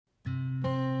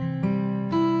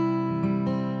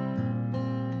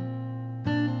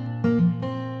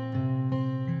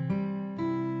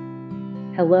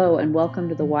Hello, and welcome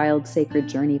to the Wild Sacred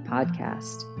Journey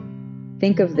podcast.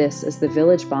 Think of this as the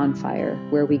village bonfire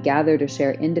where we gather to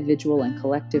share individual and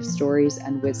collective stories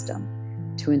and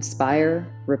wisdom to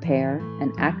inspire, repair,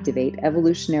 and activate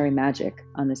evolutionary magic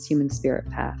on this human spirit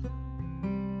path.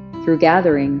 Through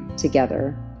gathering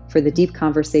together for the deep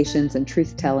conversations and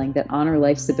truth-telling that honor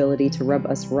life's ability to rub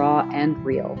us raw and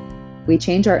real, we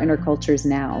change our inner cultures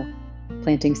now,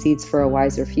 planting seeds for a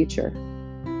wiser future.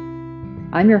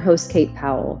 I'm your host, Kate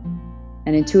Powell,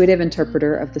 an intuitive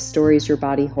interpreter of the stories your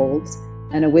body holds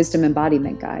and a wisdom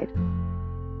embodiment guide.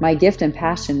 My gift and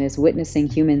passion is witnessing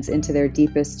humans into their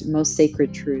deepest, most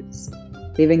sacred truths,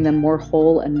 leaving them more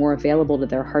whole and more available to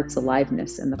their heart's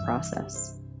aliveness in the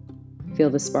process. Feel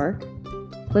the spark?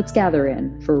 Let's gather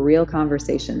in for real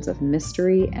conversations of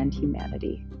mystery and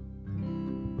humanity.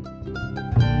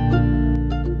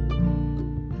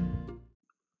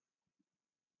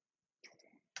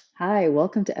 Hi,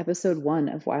 welcome to episode 1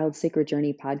 of Wild Sacred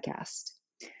Journey podcast.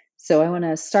 So I want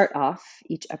to start off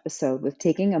each episode with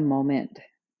taking a moment,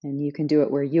 and you can do it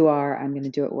where you are, I'm going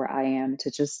to do it where I am, to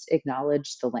just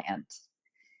acknowledge the land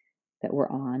that we're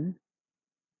on,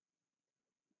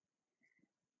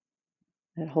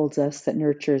 that holds us, that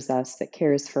nurtures us, that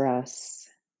cares for us,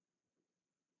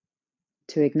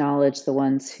 to acknowledge the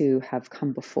ones who have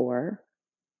come before,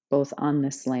 both on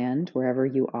this land, wherever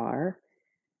you are,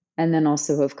 and then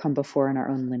also who have come before in our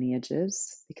own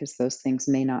lineages, because those things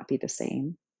may not be the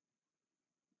same.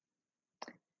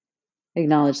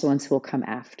 Acknowledge the ones who will come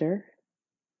after.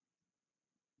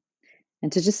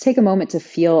 And to just take a moment to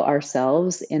feel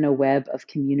ourselves in a web of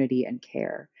community and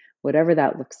care, whatever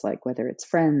that looks like, whether it's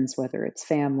friends, whether it's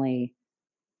family,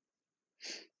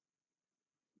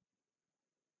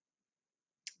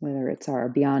 whether it's our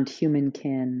beyond human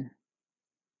kin.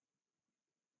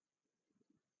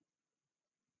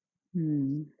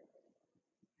 Now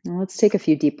let's take a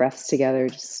few deep breaths together,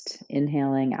 just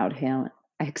inhaling, outhailing,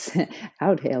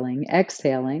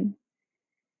 exhaling.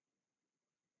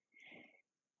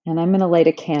 And I'm going to light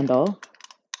a candle,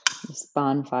 this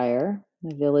bonfire,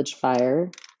 the village fire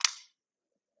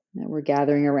that we're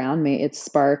gathering around. May its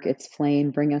spark, its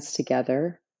flame bring us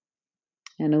together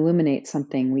and illuminate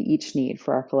something we each need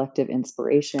for our collective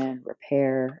inspiration,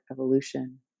 repair,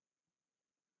 evolution.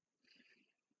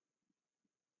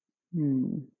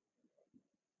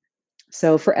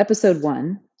 So for episode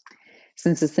 1,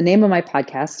 since it's the name of my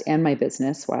podcast and my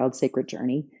business, Wild Sacred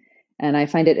Journey, and I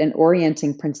find it an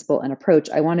orienting principle and approach,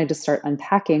 I wanted to start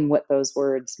unpacking what those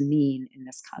words mean in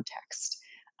this context,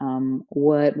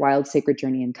 what Wild Sacred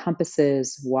Journey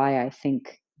encompasses, why I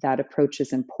think that approach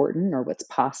is important, or what's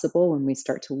possible when we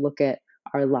start to look at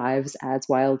our lives as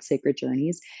wild sacred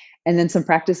journeys, and then some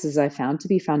practices I found to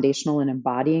be foundational in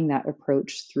embodying that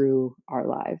approach through our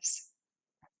lives.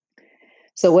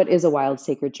 So what is a wild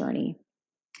sacred journey?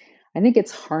 I think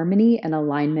it's harmony and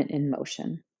alignment in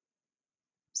motion.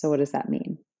 So what does that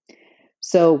mean?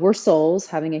 So we're souls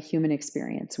having a human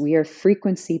experience. We are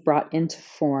frequency brought into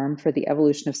form for the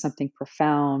evolution of something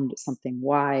profound, something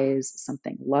wise,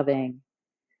 something loving.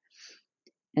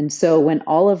 And so when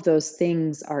all of those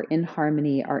things are in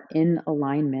harmony, are in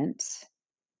alignment,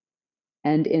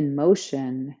 and in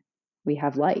motion, we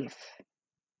have life.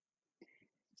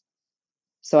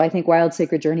 So I think Wild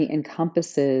Sacred Journey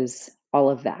encompasses all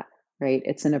of that, right?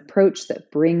 It's an approach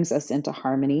that brings us into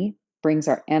harmony, brings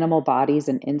our animal bodies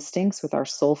and instincts with our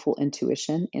soulful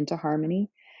intuition into harmony,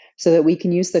 so that we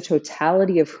can use the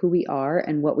totality of who we are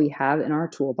and what we have in our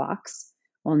toolbox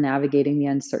while navigating the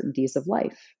uncertainties of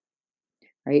life,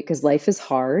 right? Because life is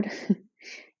hard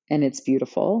and it's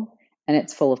beautiful and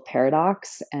it's full of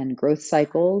paradox and growth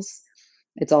cycles.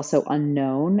 It's also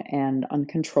unknown and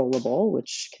uncontrollable,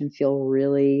 which can feel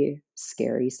really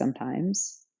scary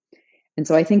sometimes. And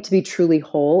so I think to be truly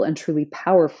whole and truly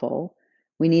powerful,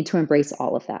 we need to embrace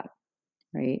all of that,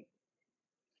 right?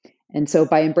 And so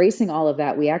by embracing all of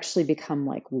that, we actually become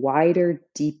like wider,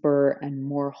 deeper, and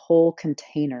more whole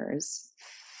containers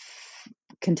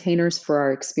for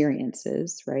our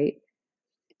experiences, right?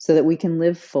 So that we can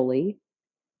live fully,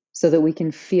 so that we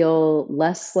can feel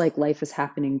less like life is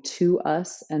happening to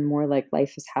us and more like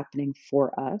life is happening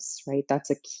for us, right? That's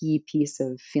a key piece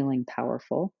of feeling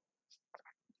powerful.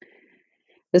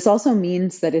 This also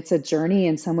means that it's a journey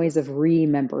in some ways of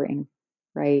remembering,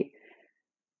 right?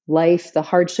 Life, the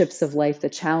hardships of life, the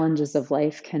challenges of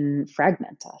life can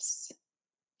fragment us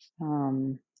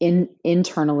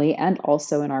internally and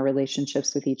also in our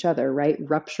relationships with each other, right?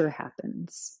 Rupture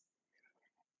happens.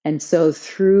 And so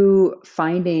through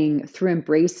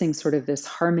embracing sort of this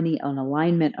harmony and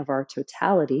alignment of our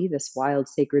totality, this wild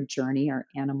sacred journey, our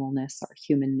animalness, our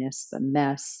humanness, the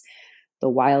mess, the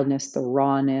wildness, the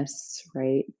rawness,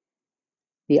 right?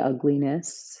 The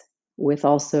ugliness, with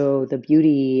also the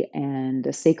beauty and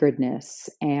the sacredness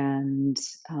and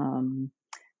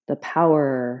the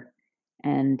power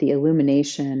and the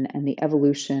illumination and the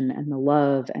evolution and the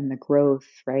love and the growth,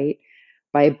 right?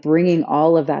 By bringing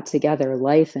all of that together,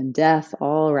 life and death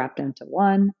all wrapped into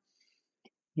one,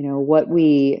 what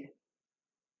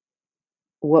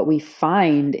we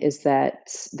find is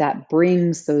that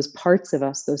brings those parts of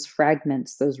us, those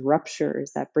fragments, those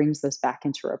ruptures, that brings those back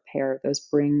into repair,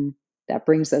 that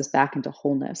brings us back into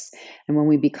wholeness. And when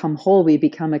we become whole, we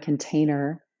become a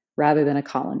container rather than a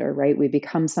colander, right? We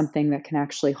become something that can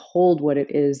actually hold what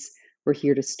it is we're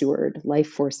here to steward: life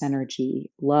force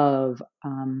energy, love,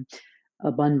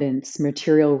 abundance,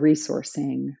 material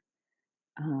resourcing.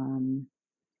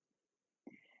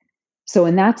 So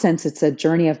in that sense, it's a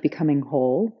journey of becoming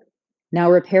whole.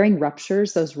 Now, repairing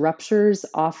ruptures, those ruptures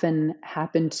often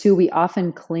happen too. We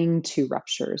often cling to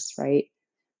ruptures, right?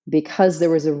 Because there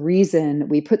was a reason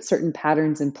we put certain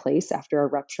patterns in place after a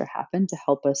rupture happened to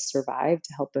help us survive,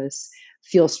 to help us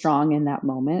feel strong in that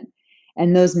moment.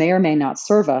 And those may or may not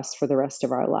serve us for the rest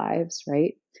of our lives,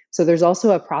 right? So there's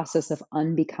also a process of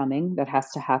unbecoming that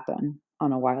has to happen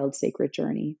on a wild sacred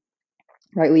journey,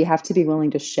 right? We have to be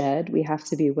willing to shed. We have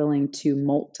to be willing to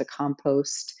molt, to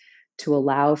compost, to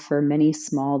allow for many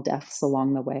small deaths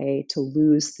along the way, to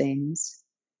lose things,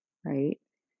 right?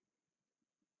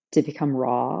 To become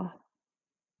raw.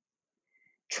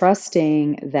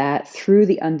 Trusting that through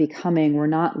the unbecoming, we're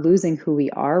not losing who we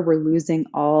are. We're losing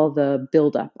all the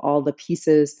buildup, all the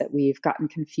pieces that we've gotten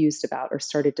confused about or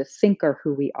started to think are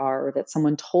who we are, or that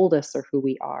someone told us are who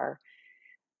we are,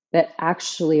 that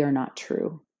actually are not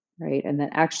true, right? And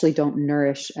that actually don't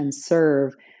nourish and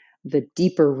serve the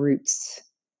deeper roots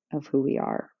of who we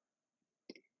are.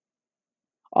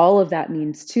 All of that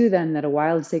means too, then, that a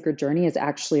wild sacred journey is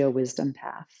actually a wisdom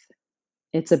path.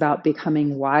 It's about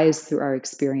becoming wise through our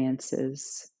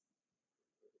experiences,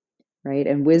 right?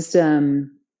 And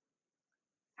wisdom,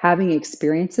 having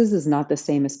experiences, is not the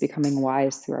same as becoming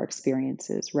wise through our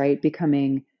experiences, right?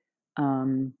 Becoming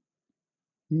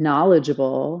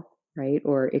knowledgeable, right,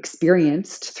 or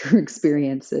experienced through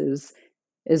experiences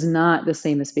is not the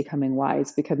same as becoming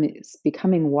wise.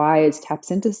 Becoming wise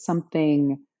taps into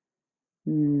something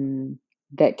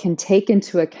that can take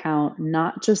into account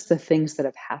not just the things that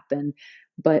have happened,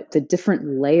 but the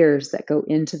different layers that go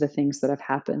into the things that have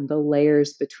happened, the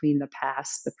layers between the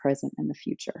past, the present, and the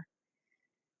future,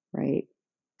 right?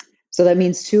 So that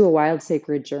means too, a wild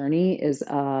sacred journey is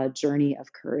a journey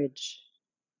of courage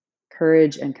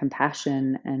and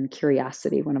compassion and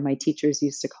curiosity. One of my teachers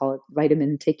used to call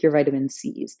it take your vitamin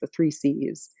C's, the 3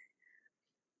 C's: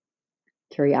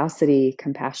 curiosity,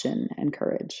 compassion, and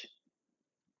courage.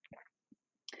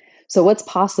 So what's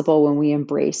possible when we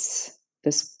embrace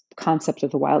this concept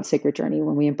of the wild sacred journey,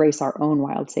 when we embrace our own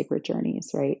wild sacred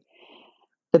journeys, right?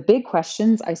 The big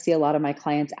questions I see a lot of my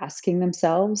clients asking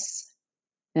themselves,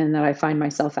 and that I find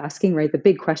myself asking, right? The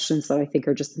big questions that I think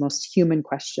are just the most human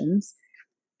questions.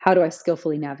 How do I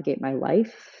skillfully navigate my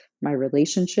life, my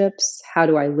relationships? How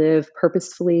do I live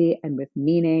purposefully and with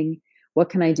meaning? What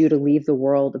can I do to leave the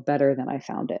world better than I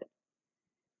found it?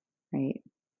 Right?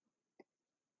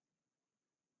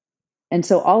 And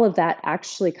so all of that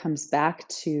actually comes back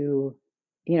to,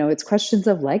 it's questions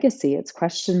of legacy. It's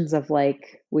questions of,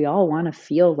 like, we all want to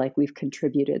feel like we've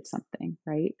contributed something,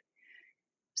 right?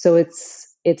 So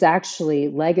it's actually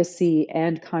legacy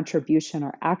and contribution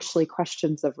are actually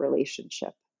questions of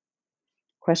relationship,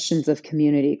 questions of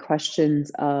community,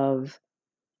 questions of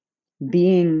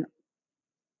being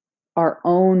our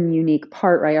own unique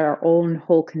part, right? Our own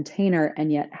whole container,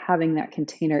 and yet having that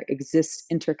container exist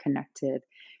interconnected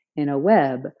in a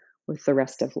web with the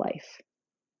rest of life.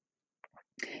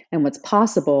 And what's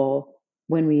possible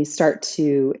when we start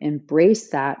to embrace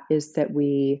that is that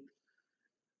when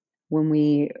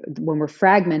we're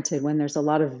fragmented, when there's a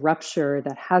lot of rupture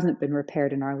that hasn't been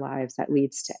repaired in our lives, that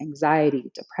leads to anxiety,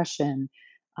 depression,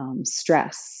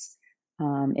 stress.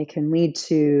 It can lead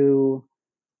to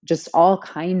just all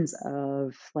kinds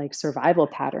of, like, survival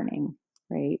patterning,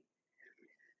 right?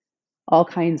 All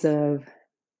kinds of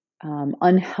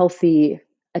unhealthy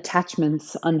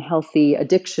attachments, unhealthy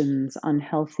addictions,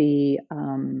 unhealthy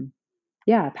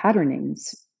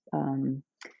patternings, in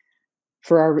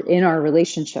our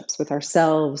relationships with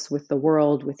ourselves, with the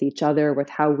world, with each other, with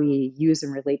how we use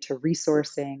and relate to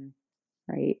resourcing,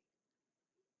 right?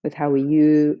 With how we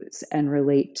use and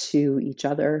relate to each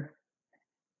other.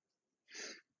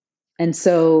 And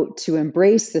so to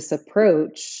embrace this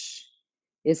approach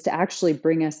is to actually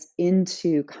bring us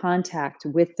into contact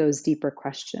with those deeper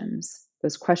questions,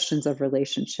 those questions of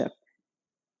relationship.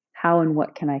 How and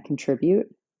what can I contribute?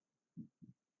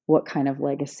 What kind of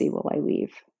legacy will I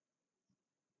leave?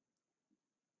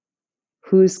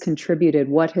 Who's contributed,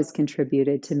 what has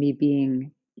contributed to me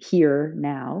being here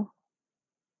now?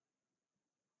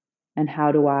 And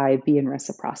how do I be in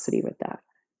reciprocity with that?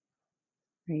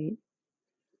 Right?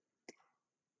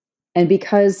 And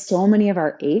because so many of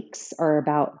our aches are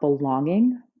about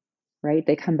belonging, right?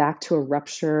 They come back to a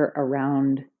rupture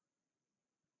around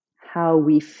how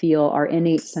we feel, our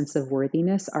innate sense of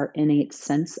worthiness, our innate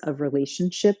sense of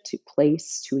relationship to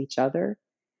place, to each other.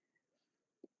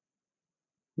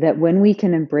 That when we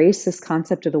can embrace this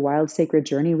concept of the wild sacred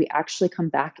journey, we actually come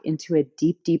back into a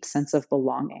deep, deep sense of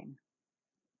belonging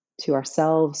to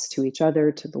ourselves, to each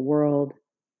other, to the world.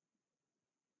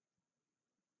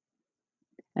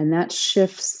 And that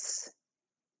shifts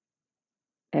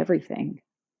everything.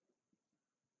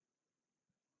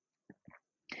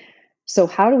 So,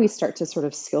 how do we start to sort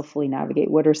of skillfully navigate?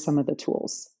 What are some of the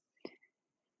tools?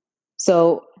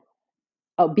 So,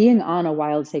 being on a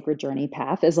wild sacred journey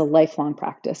path is a lifelong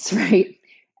practice, right?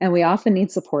 And we often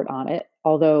need support on it,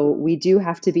 although we do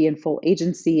have to be in full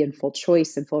agency and full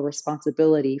choice and full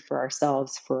responsibility for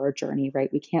ourselves, for our journey, right?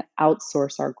 We can't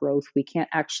outsource our growth. We can't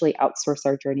actually outsource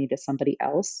our journey to somebody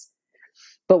else.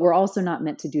 But we're also not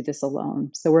meant to do this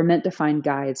alone. So we're meant to find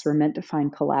guides, we're meant to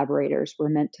find collaborators, we're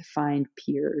meant to find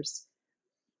peers,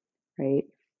 right?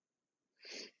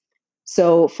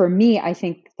 So for me, I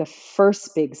think the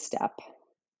first big step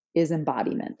is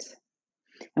embodiment.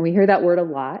 And we hear that word a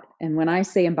lot. And when I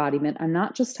say embodiment, I'm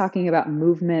not just talking about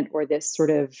movement or this sort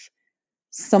of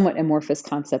somewhat amorphous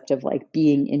concept of like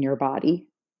being in your body,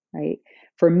 right?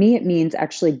 For me, it means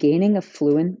actually gaining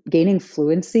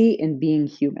fluency in being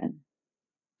human.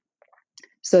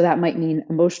 So that might mean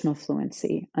emotional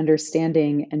fluency,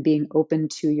 understanding and being open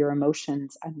to your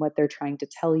emotions and what they're trying to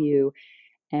tell you,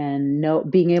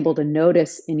 and being able to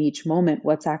notice in each moment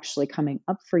what's actually coming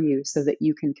up for you so that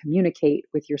you can communicate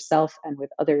with yourself and with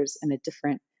others in a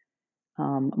different,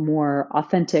 more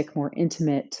authentic, more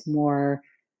intimate, more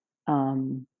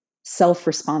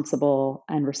self-responsible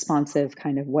and responsive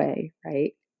kind of way,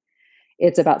 right?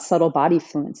 It's about subtle body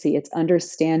fluency. It's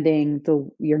understanding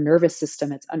your nervous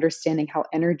system. It's understanding how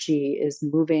energy is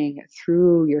moving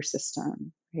through your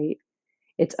system, right?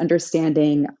 It's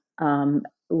understanding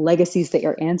legacies that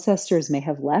your ancestors may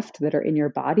have left that are in your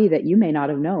body that you may not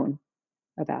have known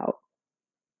about,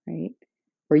 right?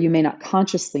 Or you may not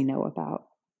consciously know about.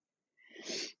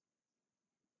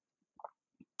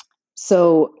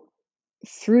 So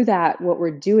through that, what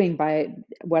we're doing by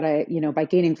by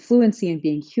gaining fluency and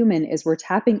being human is we're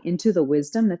tapping into the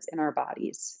wisdom that's in our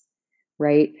bodies,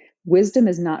 right? Wisdom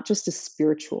is not just a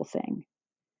spiritual thing.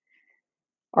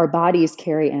 Our bodies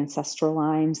carry ancestral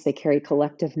lines, they carry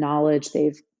collective knowledge,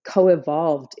 they've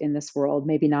co-evolved in this world,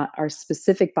 maybe not our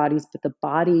specific bodies, but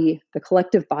the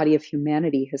collective body of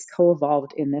humanity has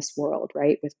co-evolved in this world,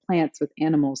 right? With plants, with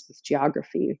animals, with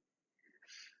geography.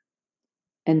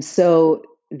 And so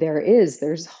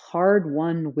there's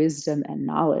hard-won wisdom and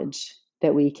knowledge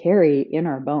that we carry in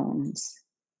our bones.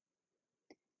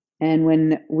 And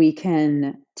when we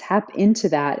can tap into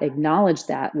that, acknowledge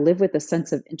that, live with a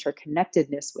sense of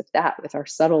interconnectedness with that, with our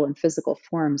subtle and physical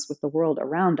forms, with the world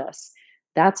around us,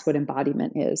 that's what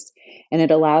embodiment is. And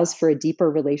it allows for a deeper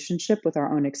relationship with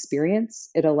our own experience.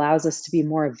 It allows us to be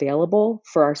more available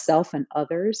for ourselves and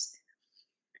others,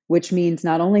 which means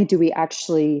not only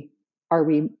are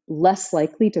we less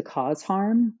likely to cause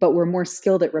harm, but we're more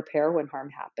skilled at repair when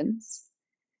harm happens.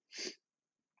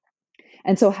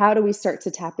 And so, how do we start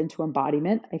to tap into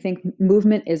embodiment? I think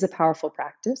movement is a powerful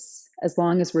practice as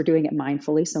long as we're doing it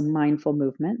mindfully. So, mindful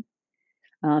movement,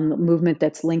 movement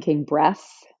that's linking breath,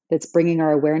 that's bringing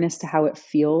our awareness to how it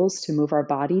feels to move our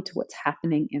body, to what's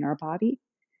happening in our body.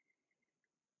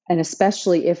 And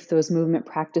especially if those movement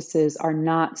practices are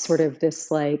not sort of this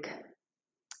like,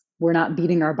 we're not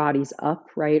beating our bodies up,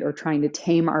 right? Or trying to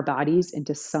tame our bodies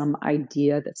into some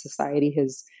idea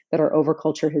that our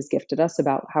overculture has gifted us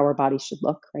about how our bodies should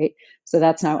look, right? So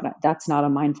that's not a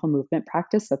mindful movement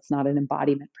practice. That's not an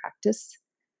embodiment practice.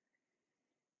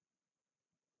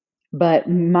 But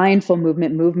mindful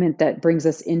movement that brings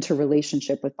us into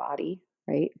relationship with body,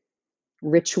 right?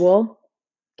 Ritual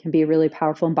can be a really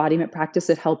powerful embodiment practice.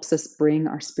 It helps us bring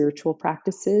our spiritual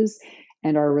practices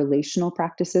and our relational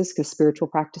practices, because spiritual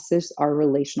practices are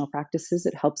relational practices.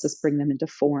 It helps us bring them into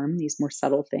form, these more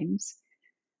subtle things.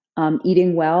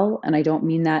 Eating well, and I don't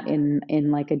mean that in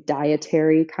like a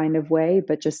dietary kind of way,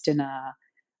 but just in a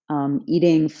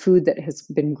eating food that has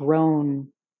been grown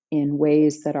in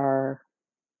ways that are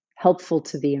helpful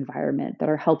to the environment, that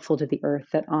are helpful to the earth,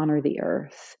 that honor the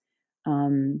earth.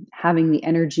 Having the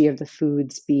energy of the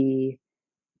foods be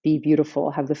beautiful,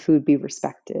 have the food be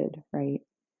respected, right?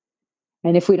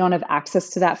 And if we don't have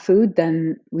access to that food,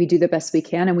 then we do the best we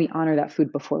can and we honor that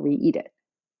food before we eat it,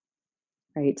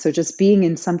 right? So just being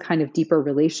in some kind of deeper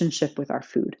relationship with our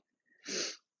food.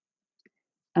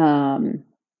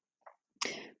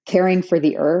 Caring for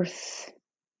the earth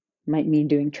might mean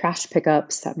doing trash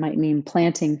pickups. That might mean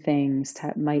planting things.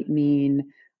 That might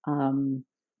mean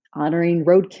honoring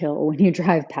roadkill when you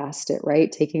drive past it,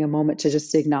 right? Taking a moment to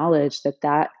just acknowledge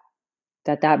that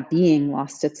being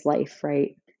lost its life,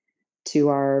 right? To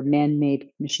our man-made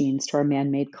machines, to our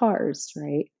man-made cars,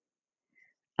 right?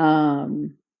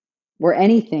 Or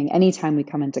anytime we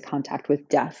come into contact with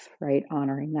death, right?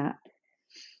 Honoring that.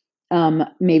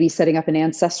 Maybe setting up an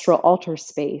ancestral altar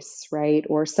space, right?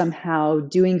 Or somehow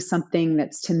doing something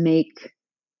that's to make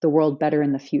the world better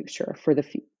in the future,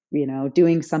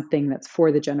 doing something that's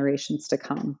for the generations to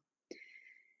come.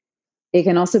 It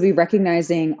can also be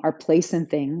recognizing our place in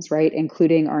things, right?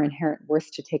 Including our inherent worth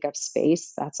to take up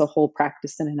space. That's a whole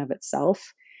practice in and of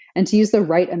itself. And to use the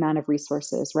right amount of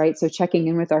resources, right? So checking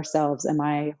in with ourselves. Am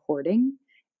I hoarding?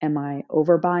 Am I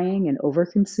overbuying and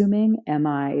overconsuming? Am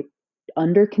I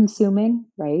under-consuming,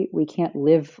 right? We can't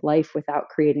live life without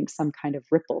creating some kind of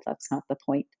ripple. That's not the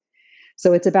point.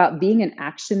 So it's about being in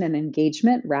action and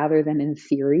engagement rather than in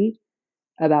theory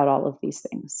about all of these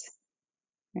things,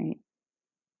 right?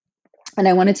 And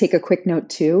I want to take a quick note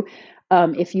too.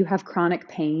 If you have chronic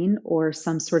pain or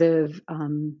some sort of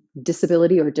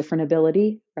disability or different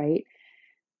ability, right?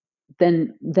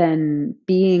 Then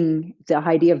being the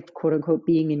idea of quote unquote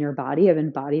being in your body, of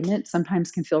embodiment,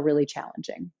 sometimes can feel really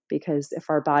challenging, because if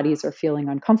our bodies are feeling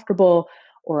uncomfortable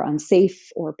or unsafe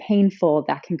or painful,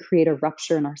 that can create a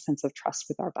rupture in our sense of trust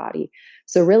with our body.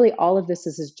 So really all of this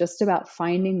is just about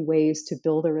finding ways to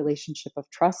build a relationship of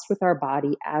trust with our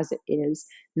body as it is,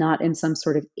 not in some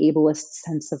sort of ableist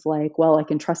sense of like, well, I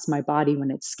can trust my body when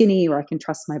it's skinny, or I can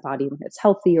trust my body when it's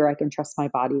healthy, or I can trust my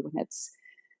body when it's,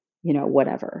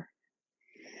 whatever.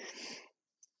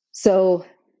 So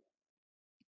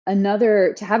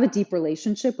to have a deep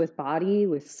relationship with body,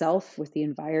 with self, with the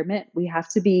environment, we have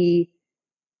to be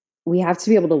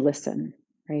able to listen,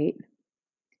 right?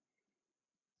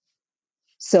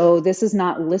 So this is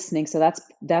not listening. So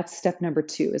that's step number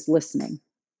 2, is listening,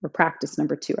 or practice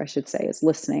number 2, I should say, is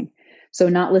listening. So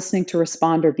not listening to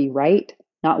respond or be right,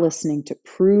 not listening to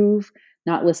prove,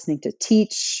 not listening to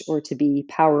teach or to be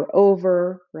power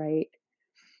over, right?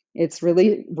 It's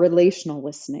really relational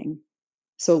listening.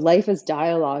 So life is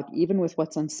dialogue, even with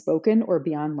what's unspoken or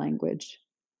beyond language.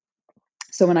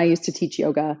 So when I used to teach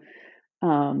yoga,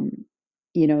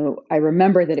 I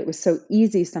remember that it was so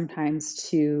easy sometimes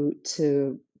to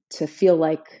feel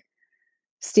like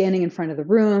standing in front of the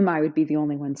room, I would be the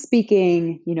only one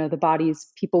speaking.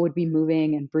 People would be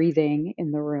moving and breathing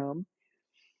in the room.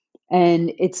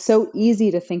 And it's so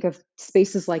easy to think of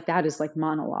spaces like that as like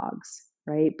monologues,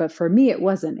 right? But for me, it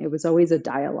wasn't. It was always a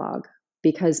dialogue,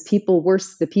 because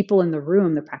the people in the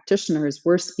room, the practitioners,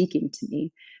 were speaking to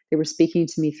me. They were speaking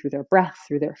to me through their breath,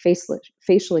 through their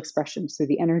facial expressions, through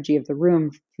the energy of the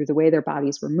room, through the way their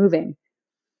bodies were moving.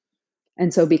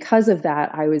 And so because of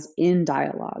that, I was in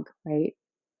dialogue, right?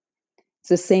 It's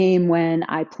the same when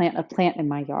I plant a plant in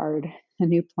my yard, a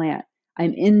new plant.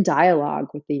 I'm in dialogue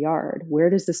with the yard. Where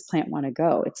does this plant want to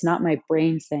go? It's not my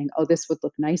brain saying, oh, this would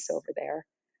look nice over there.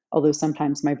 Although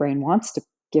sometimes my brain wants to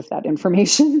give that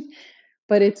information.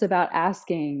 But it's about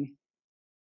asking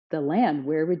the land,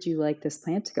 where would you like this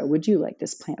plant to go? Would you like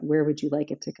this plant? Where would you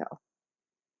like it to go?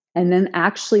 And then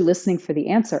actually listening for the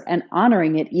answer and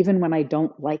honoring it even when I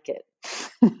don't like it.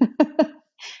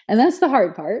 And that's the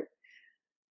hard part.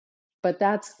 But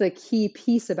that's the key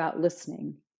piece about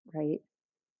listening, right?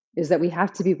 Is that we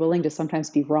have to be willing to sometimes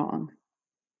be wrong.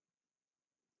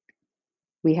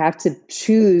 We have to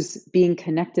choose being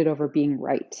connected over being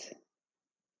right.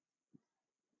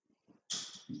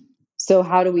 So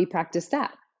how do we practice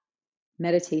that?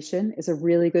 Meditation is a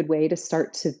really good way to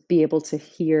start to be able to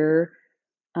hear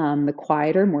the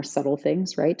quieter, more subtle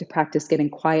things, right? To practice getting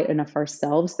quiet enough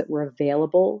ourselves that we're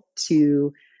available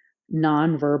to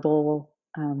nonverbal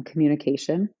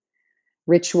communication.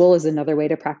 Ritual is another way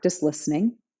to practice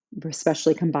listening,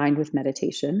 especially combined with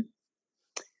meditation.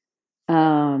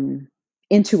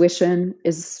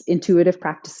 Intuitive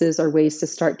practices are ways to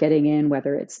start getting in,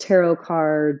 whether it's tarot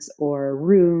cards or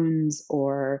runes,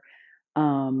 or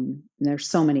there's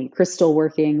so many crystal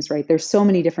workings, right? There's so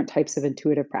many different types of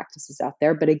intuitive practices out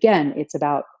there. But again, it's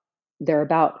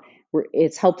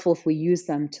helpful if we use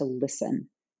them to listen,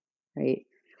 right?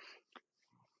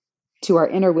 to our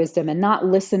inner wisdom, and not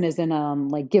listen as in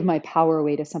like give my power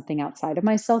away to something outside of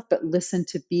myself, but listen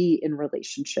to be in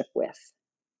relationship with.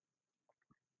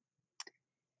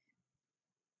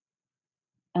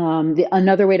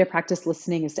 Another way to practice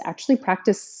listening is to actually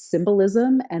practice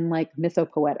symbolism and like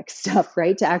mythopoetic stuff,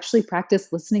 right? To actually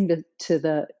practice listening to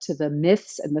the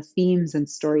myths and the themes and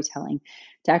storytelling,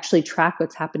 to actually track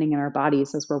what's happening in our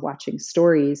bodies as we're watching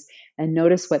stories, and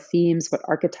notice what themes, what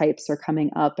archetypes are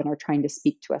coming up and are trying to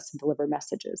speak to us and deliver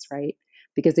messages, right?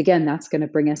 Because again, that's going to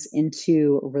bring us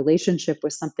into a relationship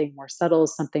with something more subtle,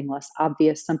 something less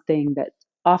obvious, something that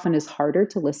often is harder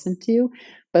to listen to,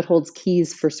 but holds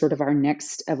keys for sort of our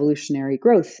next evolutionary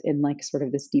growth in like sort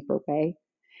of this deeper way.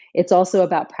 It's also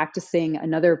about practicing.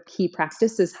 Another key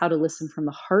practice is how to listen from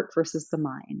the heart versus the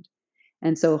mind.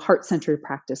 And so heart-centered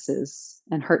practices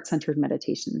and heart-centered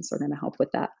meditations are going to help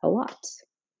with that a lot.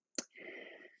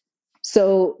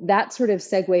 So that sort of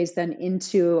segues then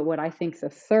into what I think the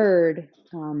third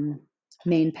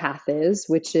main path is,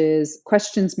 which is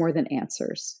questions more than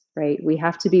answers, right? We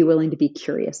have to be willing to be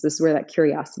curious. This is where that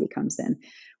curiosity comes in.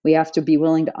 We have to be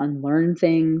willing to unlearn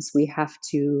things. We have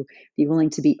to be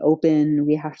willing to be open.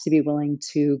 We have to be willing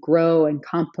to grow and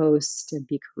compost and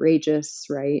be courageous,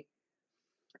 right?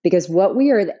 Because what we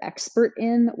are the expert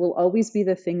in will always be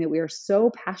the thing that we are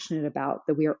so passionate about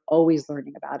that we are always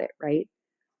learning about it, right?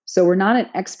 So we're not an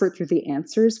expert through the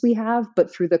answers we have,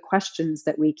 but through the questions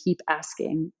that we keep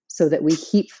asking so that we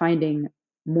keep finding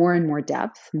more and more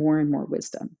depth, more and more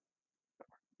wisdom.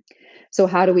 So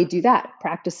how do we do that?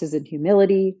 Practices in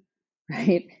humility,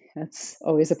 right? That's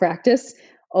always a practice.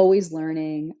 Always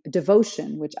learning.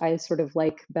 Devotion, which I sort of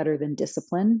like better than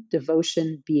discipline.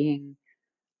 Devotion being,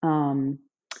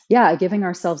 giving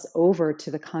ourselves over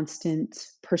to the constant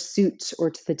pursuit or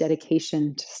to the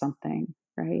dedication to something,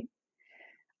 right?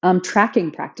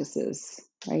 Tracking practices,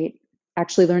 right?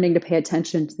 Actually learning to pay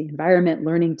attention to the environment,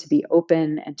 learning to be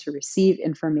open and to receive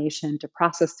information, to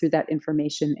process through that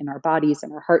information in our bodies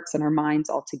and our hearts and our minds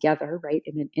all together, right?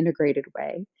 In an integrated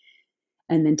way,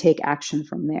 and then take action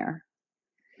from there.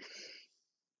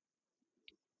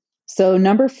 So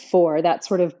number 4, that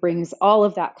sort of brings all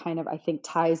of that kind of, I think,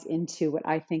 ties into what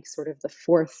I think sort of the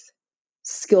fourth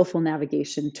skillful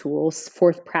navigation tools,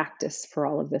 fourth practice for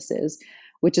all of this is,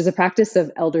 which is a practice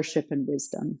of eldership and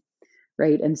wisdom.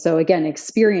 Right. And so again,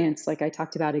 experience, like I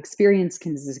talked about, experience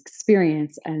can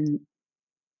experience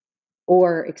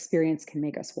or experience can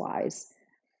make us wise.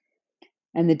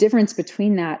 And the difference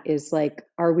between that is like,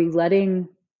 are we letting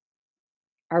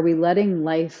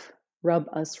life rub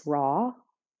us raw,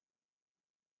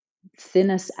 thin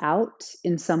us out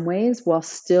in some ways while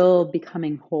still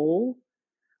becoming whole?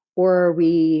 Or are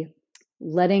we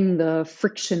letting the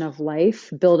friction of life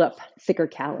build up thicker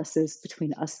calluses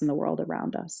between us and the world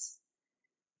around us?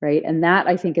 Right. And that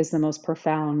I think is the most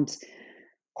profound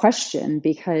question,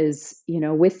 because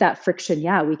with that friction,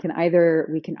 we can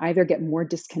either get more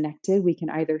disconnected, we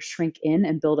can either shrink in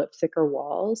and build up thicker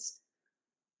walls,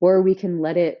 or we can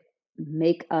let it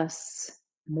make us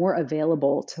more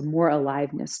available to more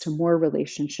aliveness, to more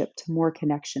relationship, to more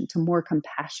connection, to more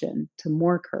compassion, to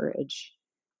more courage,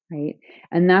 right?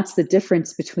 And that's the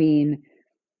difference between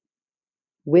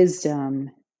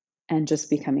wisdom and just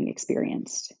becoming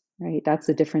experienced, right? That's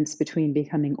the difference between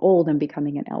becoming old and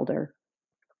becoming an elder.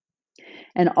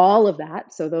 And all of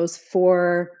that, so those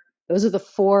are the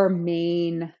 4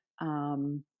 main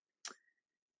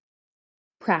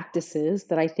practices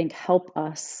that I think help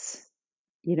us,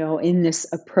 in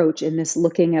this approach, in this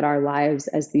looking at our lives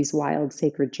as these wild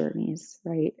sacred journeys,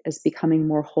 right? As becoming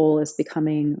more whole, as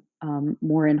becoming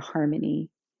more in harmony,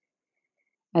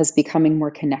 as becoming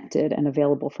more connected and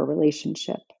available for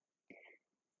relationship.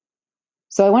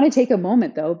 So I want to take a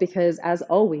moment though, because as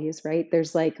always, right,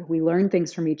 there's like, we learn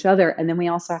things from each other, and then we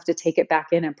also have to take it back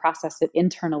in and process it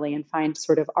internally and find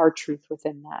sort of our truth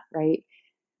within that, right?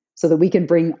 So that we can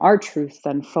bring our truth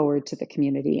then forward to the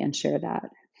community and share that.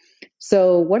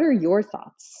 So what are your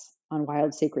thoughts on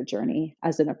Wild Sacred Journey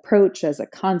as an approach, as a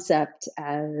concept,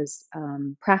 as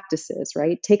practices,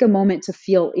 right? Take a moment to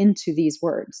feel into these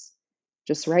words,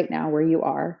 just right now where you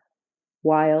are.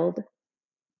 Wild,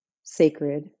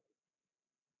 sacred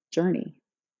journey.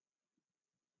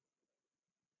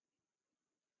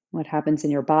 What happens in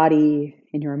your body,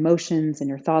 in your emotions, in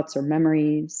your thoughts or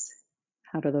memories?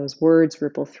 How do those words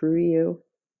ripple through you?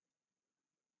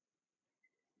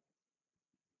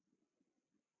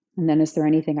 And then, is there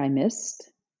anything I missed?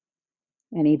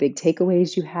 Any big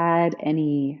takeaways you had?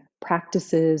 Any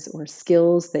practices or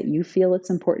skills that you feel it's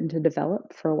important to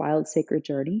develop for a wild sacred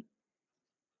journey?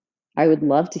 I would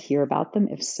love to hear about them.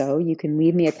 If so, you can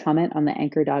leave me a comment on the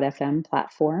anchor.fm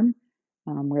platform.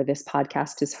 where this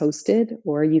podcast is hosted,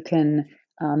 or you can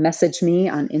message me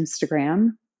on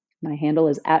Instagram. My handle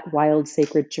is at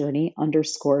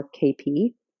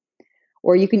wildsacredjourney_KP.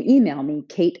 Or you can email me,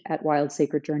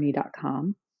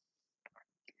 kate@wildsacredjourney.com.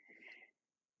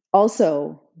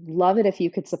 Also, love it if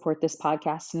you could support this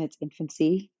podcast in its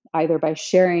infancy, either by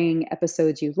sharing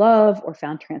episodes you love or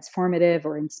found transformative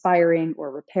or inspiring or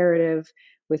reparative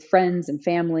with friends and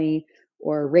family,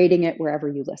 or rating it wherever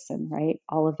you listen, right?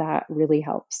 All of that really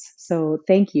helps. So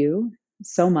thank you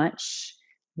so much.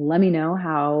 Let me know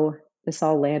how this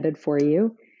all landed for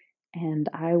you, and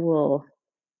I will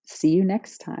see you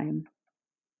next time.